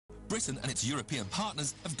Britain and its European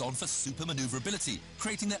partners have gone for super manoeuvrability,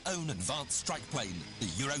 creating their own advanced strike plane, the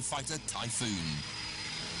Eurofighter Typoon.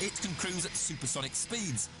 It can cruise at supersonic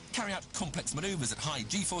speeds, carry out complex manoeuvres at high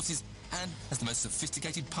G-forces, and has the most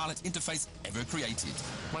sophisticated pilot interface ever created.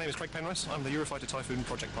 My name is Craig Penrice. I'm the Eurofighter Typhoon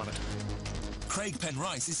project pilot. Craig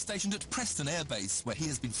Penrice is stationed at Preston Air Base, where he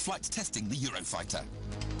has been flight testing the Eurofighter.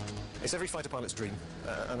 It's every fighter pilot's dream.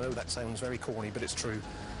 I know that sounds very corny, but it's true.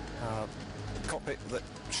 Cockpit that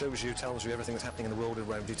shows you, tells you everything that's happening in the world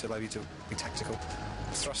around you to allow you to be tactical.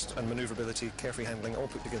 Thrust and manoeuvrability, carefree handling, all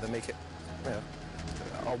put together make it,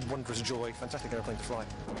 a wondrous joy, fantastic airplane to fly.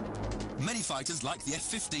 Many fighters like the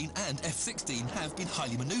F-15 and F-16 have been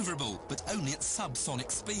highly manoeuvrable, but only at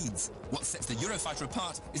subsonic speeds. What sets the Eurofighter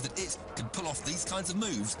apart is that it can pull off these kinds of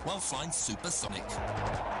moves while flying supersonic.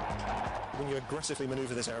 When you aggressively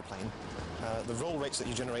manoeuvre this airplane, the roll rates that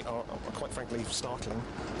you generate are quite frankly startling.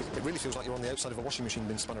 It really feels like you're on the outside of a washing machine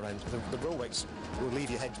being spun around. The roll rates will leave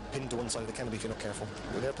your head pinned to one side of the canopy if you're not careful.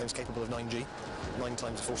 The airplane's capable of 9G, 9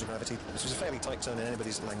 times the force of gravity, which is a fairly tight term in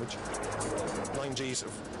anybody's language. 9G is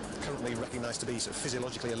currently recognised to be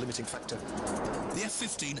physiologically a limiting factor. The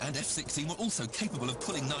F-15 and F-16 were also capable of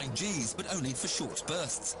pulling 9Gs, but only for short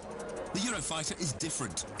bursts. The Eurofighter is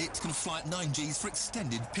different. It can fly at 9Gs for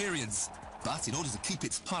extended periods. But in order to keep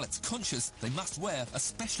its pilots conscious, they must wear a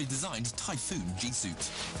specially designed Typhoon G-suit.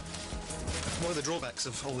 One of the drawbacks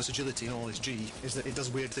of all this agility and all this G is that it does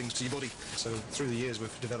weird things to your body. So through the years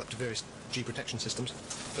we've developed various G protection systems.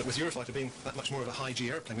 But with Eurofighter being that much more of a high G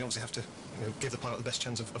airplane, we obviously have to give the pilot the best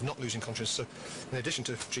chance of not losing consciousness. So in addition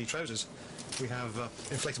to G trousers, we have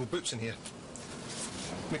inflatable boots in here.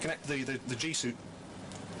 We connect the G-suit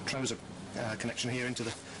trouser connection here into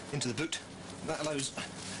the boot. That allows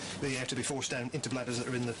the air to be forced down into bladders that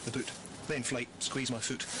are in the boot. They inflate, squeeze my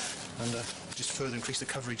foot, and just further increase the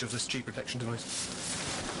coverage of this G protection device.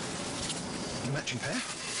 A matching pair.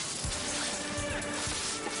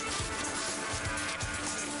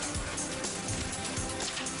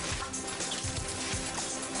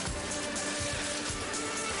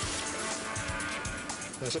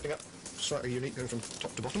 Slipping up, slightly unique, going from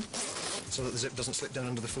top to bottom, so that the zip doesn't slip down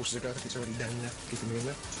under the forces of gravity. It's already down there, keeping me in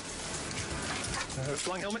there.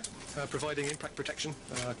 Flying helmet, providing impact protection,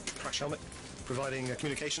 crash helmet, providing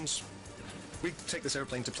communications. We take this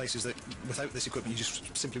airplane to places that without this equipment you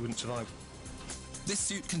just simply wouldn't survive. This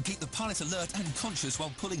suit can keep the pilot alert and conscious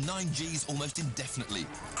while pulling 9Gs almost indefinitely,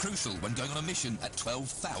 crucial when going on a mission at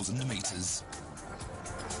 12,000 metres.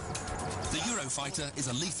 The Eurofighter is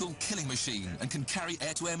a lethal killing machine and can carry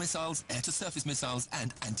air-to-air missiles, air-to-surface missiles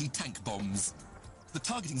and anti-tank bombs. The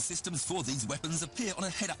targeting systems for these weapons appear on a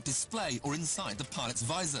head-up display or inside the pilot's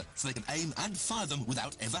visor, so they can aim and fire them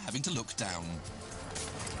without ever having to look down.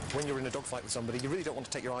 When you're in a dogfight with somebody, you really don't want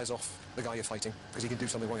to take your eyes off the guy you're fighting, because he can do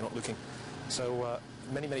something while you're not looking. So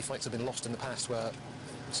many fights have been lost in the past where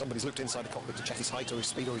somebody's looked inside the cockpit to check his height or his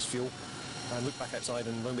speed or his fuel, and looked back outside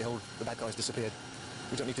and lo and behold, the bad guy's disappeared.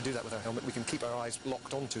 We don't need to do that with our helmet. We can keep our eyes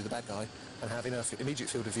locked onto the bad guy and have in our immediate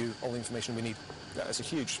field of view all the information we need. That's a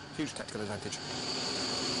huge tactical advantage.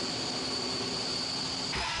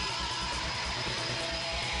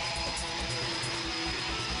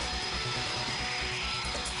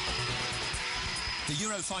 The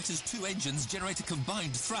Eurofighter's 2 engines generate a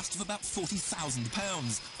combined thrust of about 40,000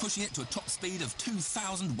 pounds, pushing it to a top speed of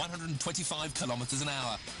 2,125 kilometres an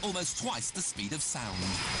hour, almost twice the speed of sound.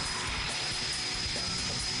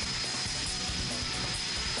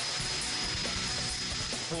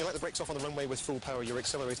 When you let the brakes off on the runway with full power, you're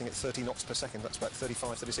accelerating at 30 knots per second. That's about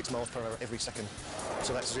 35, 36 miles per hour every second.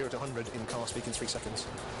 So that's 0 to 100 in car speak in 3 seconds.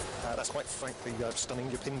 That's quite frankly stunning.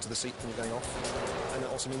 You're pinned to the seat when you're going off. And it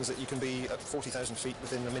also means that you can be at 40,000 feet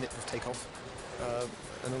within a minute of takeoff,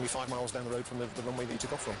 and only 5 miles down the road from the runway that you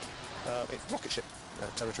took off from. It's rocket ship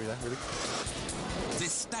territory there, really.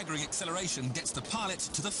 This staggering acceleration gets the pilot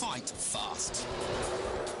to the fight fast.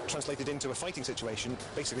 Translated into a fighting situation,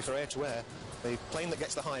 basically for air-to-air, the plane that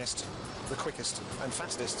gets the highest, the quickest and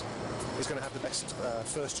fastest is going to have the best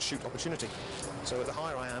first shoot opportunity. So the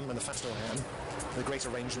higher I am and the faster I am, the greater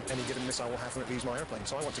range any given missile will have when it leaves my airplane.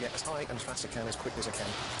 So I want to get as high and as fast as I can, as quick as I can.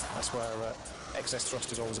 That's where excess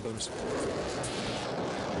thrust is always a bonus.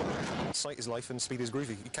 Sight is life and speed is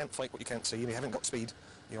groovy. You can't fight what you can't see, and if you haven't got speed,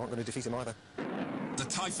 you aren't going to defeat him either. The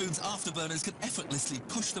Typhoon's afterburners can effortlessly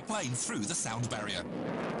push the plane through the sound barrier.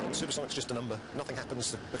 Supersonic's just a number. Nothing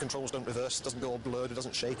happens. The controls don't reverse. It doesn't go all blurred. It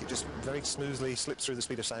doesn't shake. It just very smoothly slips through the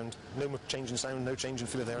speed of sound. No change in sound, no change in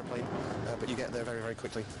feel of the airplane, but you get there very, very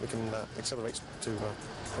quickly. We can accelerate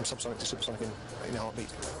from subsonic to supersonic in a heartbeat.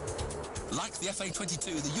 Like the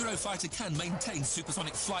FA-22, the Eurofighter can maintain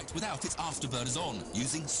supersonic flight without its afterburners on,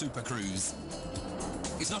 using supercruise.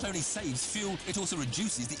 It not only saves fuel, it also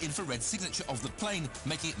reduces the infrared signature of the plane,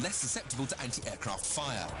 making it less susceptible to anti-aircraft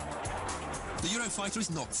fire. The Eurofighter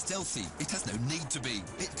is not stealthy. It has no need to be.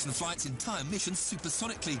 It can fly its entire mission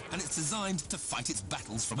supersonically, and it's designed to fight its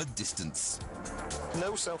battles from a distance.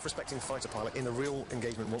 No self-respecting fighter pilot in a real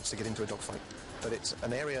engagement wants to get into a dogfight, but it's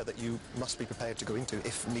an area that you must be prepared to go into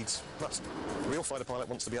if needs must. A real fighter pilot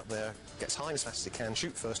wants to be up there, gets high as fast as it can,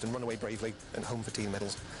 shoot first and run away bravely, and home for team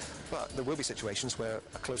medals. But there will be situations where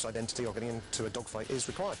a close identity or getting into a dogfight is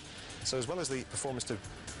required. So as well as the performance to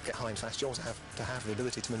get high and fast, you also have to have the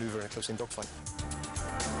ability to manoeuvre in a close-in dogfight.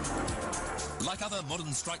 Like other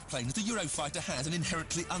modern strike planes, the Eurofighter has an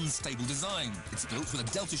inherently unstable design. It's built with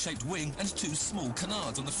a delta-shaped wing and two small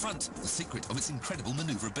canards on the front, the secret of its incredible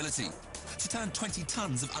manoeuvrability. To turn 20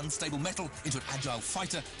 tons of unstable metal into an agile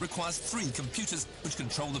fighter requires 3 computers which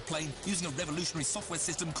control the plane using a revolutionary software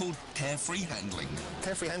system called carefree handling.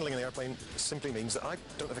 Carefree handling in the airplane simply means that I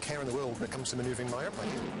don't have a care in the world when it comes to manoeuvring my airplane.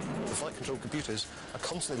 The flight control computers are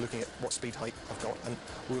constantly looking at what speed height I've got and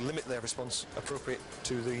will limit their response appropriate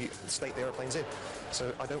to the state the airplane's in.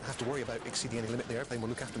 So I don't have to worry about exceeding any limit. The airplane will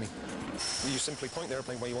look after me. You simply point the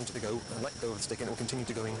airplane where you want it to go and let go of the stick and it will continue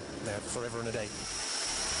to going there forever and a day.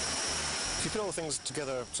 If you put all the things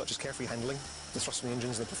together, such as carefree handling, the thrust from the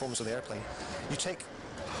engines and the performance of the airplane, you take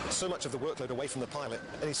so much of the workload away from the pilot,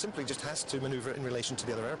 and he simply just has to manoeuvre in relation to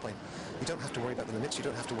the other airplane. You don't have to worry about the limits, you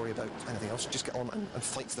don't have to worry about anything else, you just get on and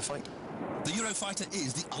fight the fight. The Eurofighter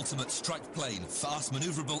is the ultimate strike plane, fast,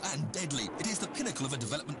 manoeuvrable and deadly. It is the pinnacle of a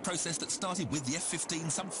development process that started with the F-15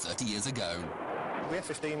 some 30 years ago. The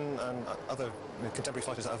F-15 and other contemporary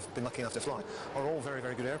fighters that I've been lucky enough to fly are all very,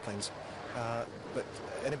 very good airplanes. But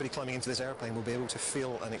anybody climbing into this airplane will be able to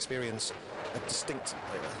feel and experience a distinct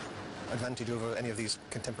advantage over any of these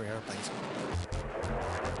contemporary airplanes.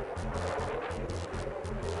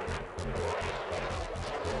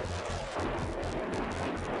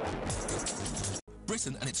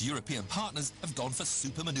 Britain and its European partners have gone for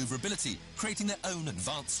super manoeuvrability, creating their own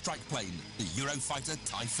advanced strike plane, the Eurofighter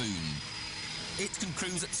Typhoon. It can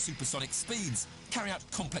cruise at supersonic speeds, carry out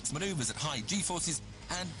complex manoeuvres at high G-forces,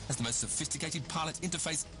 and has the most sophisticated pilot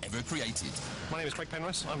interface ever created. My name is Craig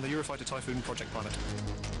Penrice. I'm the Eurofighter Typhoon project pilot.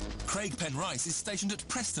 Craig Penrice is stationed at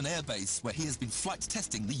Preston Air Base, where he has been flight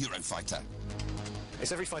testing the Eurofighter.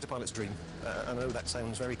 It's every fighter pilot's dream. I know that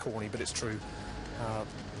sounds very corny, but it's true.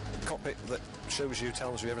 A cockpit that shows you,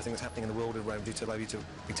 tells you everything that's happening in the world around you to allow you to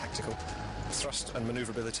be tactical. Thrust and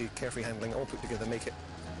manoeuvrability, carefree handling, all put together make it,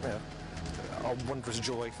 a wondrous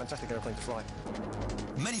joy, fantastic airplane to fly.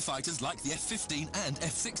 Many fighters like the F-15 and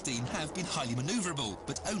F-16 have been highly manoeuvrable,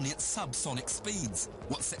 but only at subsonic speeds.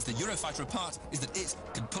 What sets the Eurofighter apart is that it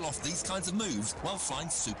can pull off these kinds of moves while flying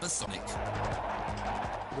supersonic.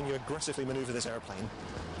 When you aggressively manoeuvre this airplane,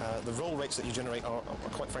 the roll rates that you generate are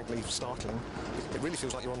quite frankly startling. It really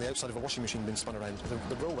feels like you're on the outside of a washing machine being spun around.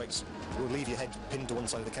 The roll rates will leave your head pinned to one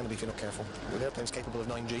side of the canopy if you're not careful. The airplane's capable of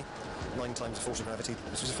 9G, 9 times the force of gravity,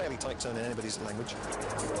 which is a fairly tight term in anybody's language.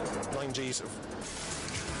 9Gs of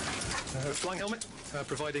flying helmet,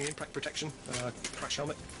 providing impact protection, crash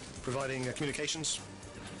helmet, providing communications.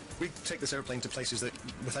 We take this airplane to places that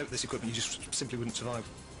without this equipment you just simply wouldn't survive.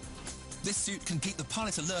 This suit can keep the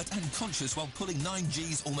pilot alert and conscious while pulling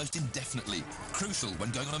 9Gs almost indefinitely, crucial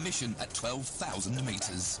when going on a mission at 12,000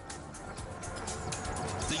 metres.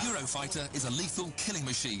 The Eurofighter is a lethal killing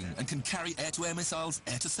machine and can carry air-to-air missiles,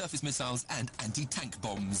 air-to-surface missiles and anti-tank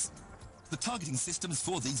bombs. The targeting systems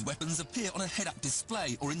for these weapons appear on a head-up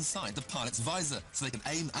display or inside the pilot's visor, so they can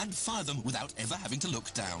aim and fire them without ever having to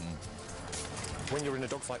look down. When you're in a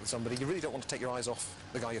dogfight with somebody, you really don't want to take your eyes off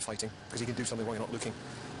the guy you're fighting, because he can do something while you're not looking.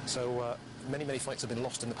 So many fights have been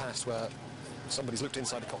lost in the past where somebody's looked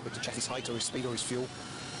inside the cockpit to check his height or his speed or his fuel,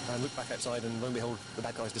 and looked back outside and lo and behold, the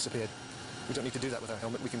bad guy's disappeared. We don't need to do that with our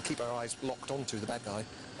helmet. We can keep our eyes locked onto the bad guy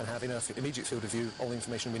and have in our immediate field of view all the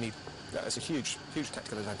information we need. That's a huge, huge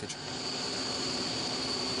tactical advantage.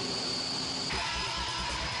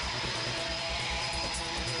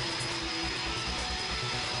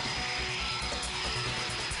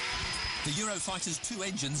 The The Eurofighter's two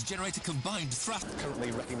engines generate a combined thrust.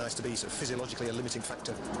 Currently recognised to be sort of physiologically a limiting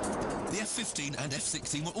factor. The F-15 and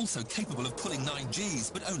F-16 were also capable of pulling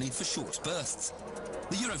 9Gs, but only for short bursts.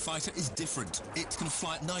 The Eurofighter is different. It can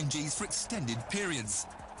fly at 9Gs for extended periods.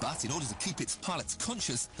 But in order to keep its pilots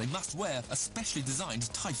conscious, they must wear a specially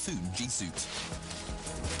designed Typhoon G-suit.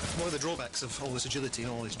 One of the drawbacks of all this agility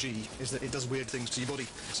and all this G is that it does weird things to your body.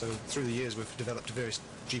 So through the years we've developed various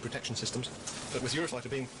G protection systems. But with Eurofighter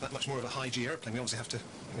being that much more of a high G airplane, we obviously have to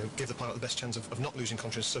give the pilot the best chance of not losing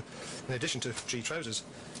consciousness. So in addition to G trousers,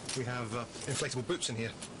 we have inflatable boots in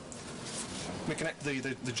here. We connect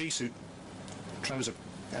the G-suit trouser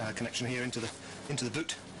connection here into the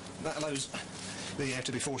boot. That allows the air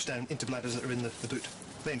to be forced down into bladders that are in the boot.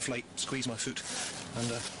 They inflate, squeeze my foot, and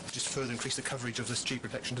just further increase the coverage of this G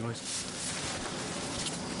protection device.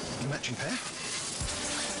 A matching pair.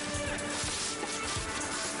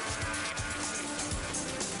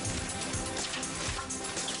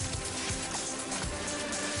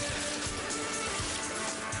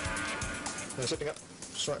 Slipping up,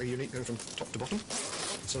 slightly unique, going from top to bottom,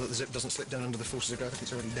 so that the zip doesn't slip down under the forces of gravity.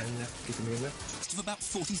 It's already down there, keeping me in there. Of about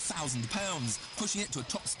 £40,000, pushing it to a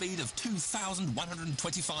top speed of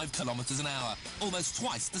 2,125 kilometres an hour, almost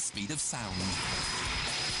twice the speed of sound.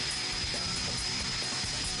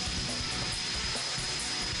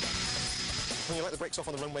 When you let the brakes off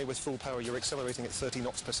on the runway with full power, you're accelerating at 30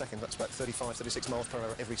 knots per second. That's about 35, 36 miles per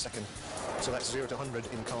hour every second. So that's 0 to 100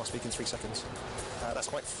 in car speed in 3 seconds. That's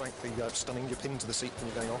quite frankly stunning. You're pinned to the seat when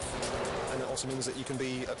you're going off. And it also means that you can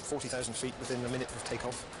be at 40,000 feet within a minute of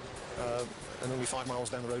takeoff, and only 5 miles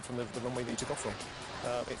down the road from the runway that you took off from.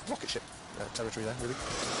 It's rocket ship territory there, really.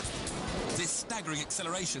 This staggering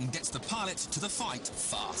acceleration gets the pilot to the fight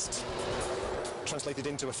fast. Translated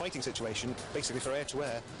into a fighting situation, basically for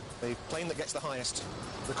air-to-air, the plane that gets the highest,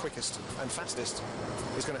 the quickest and fastest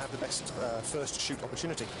is going to have the best first shoot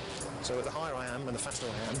opportunity. So the higher I am and the faster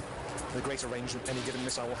I am, the greater range any given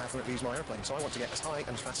missile will have when it leaves my airplane. So I want to get as high and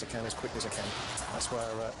as fast as I can, as quick as I can. That's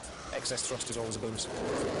where excess thrust is always a bonus.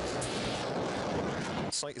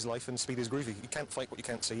 Sight is life and speed is groovy. You can't fight what you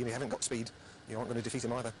can't see, and if you haven't got speed, you aren't going to defeat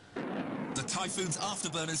him either. The Typhoon's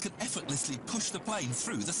afterburners can effortlessly push the plane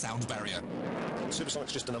through the sound barrier.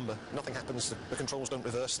 Supersonic's just a number. Nothing happens. The controls don't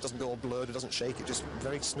reverse, doesn't go all blurred, it doesn't shake. It just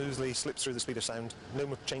very smoothly slips through the speed of sound. No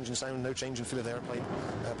more change in sound, no change in feel of the airplane,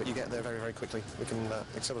 but you get there very, very quickly. We can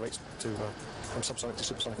accelerate from subsonic to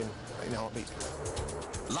supersonic in a heartbeat.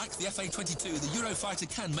 Like the FA-22, the Eurofighter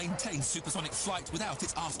can maintain supersonic flight without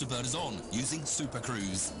its afterburners on, using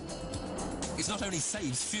supercruise. It not only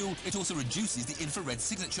saves fuel, it also reduces the infrared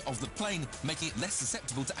signature of the plane, making it less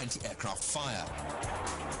susceptible to anti-aircraft fire.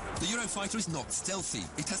 The Eurofighter is not stealthy.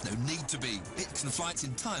 It has no need to be. It can fly its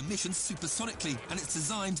entire mission supersonically, and it's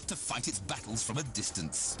designed to fight its battles from a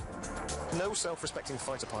distance. No self-respecting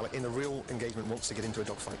fighter pilot in a real engagement wants to get into a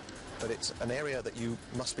dogfight, but it's an area that you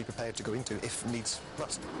must be prepared to go into if needs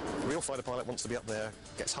must. A real fighter pilot wants to be up there,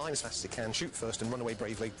 gets high as fast as he can, shoot first and run away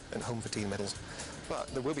bravely, and home for team medals. But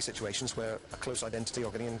there will be situations where a close identity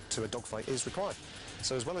or getting into a dogfight is required.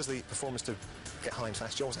 So as well as the performance to get high and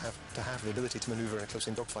fast, you also have to have the ability to manoeuvre in a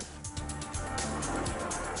close-in dogfight.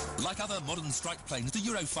 Like other modern strike planes, the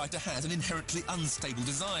Eurofighter has an inherently unstable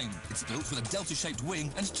design. It's built with a delta-shaped wing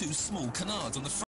and two small canards on the front.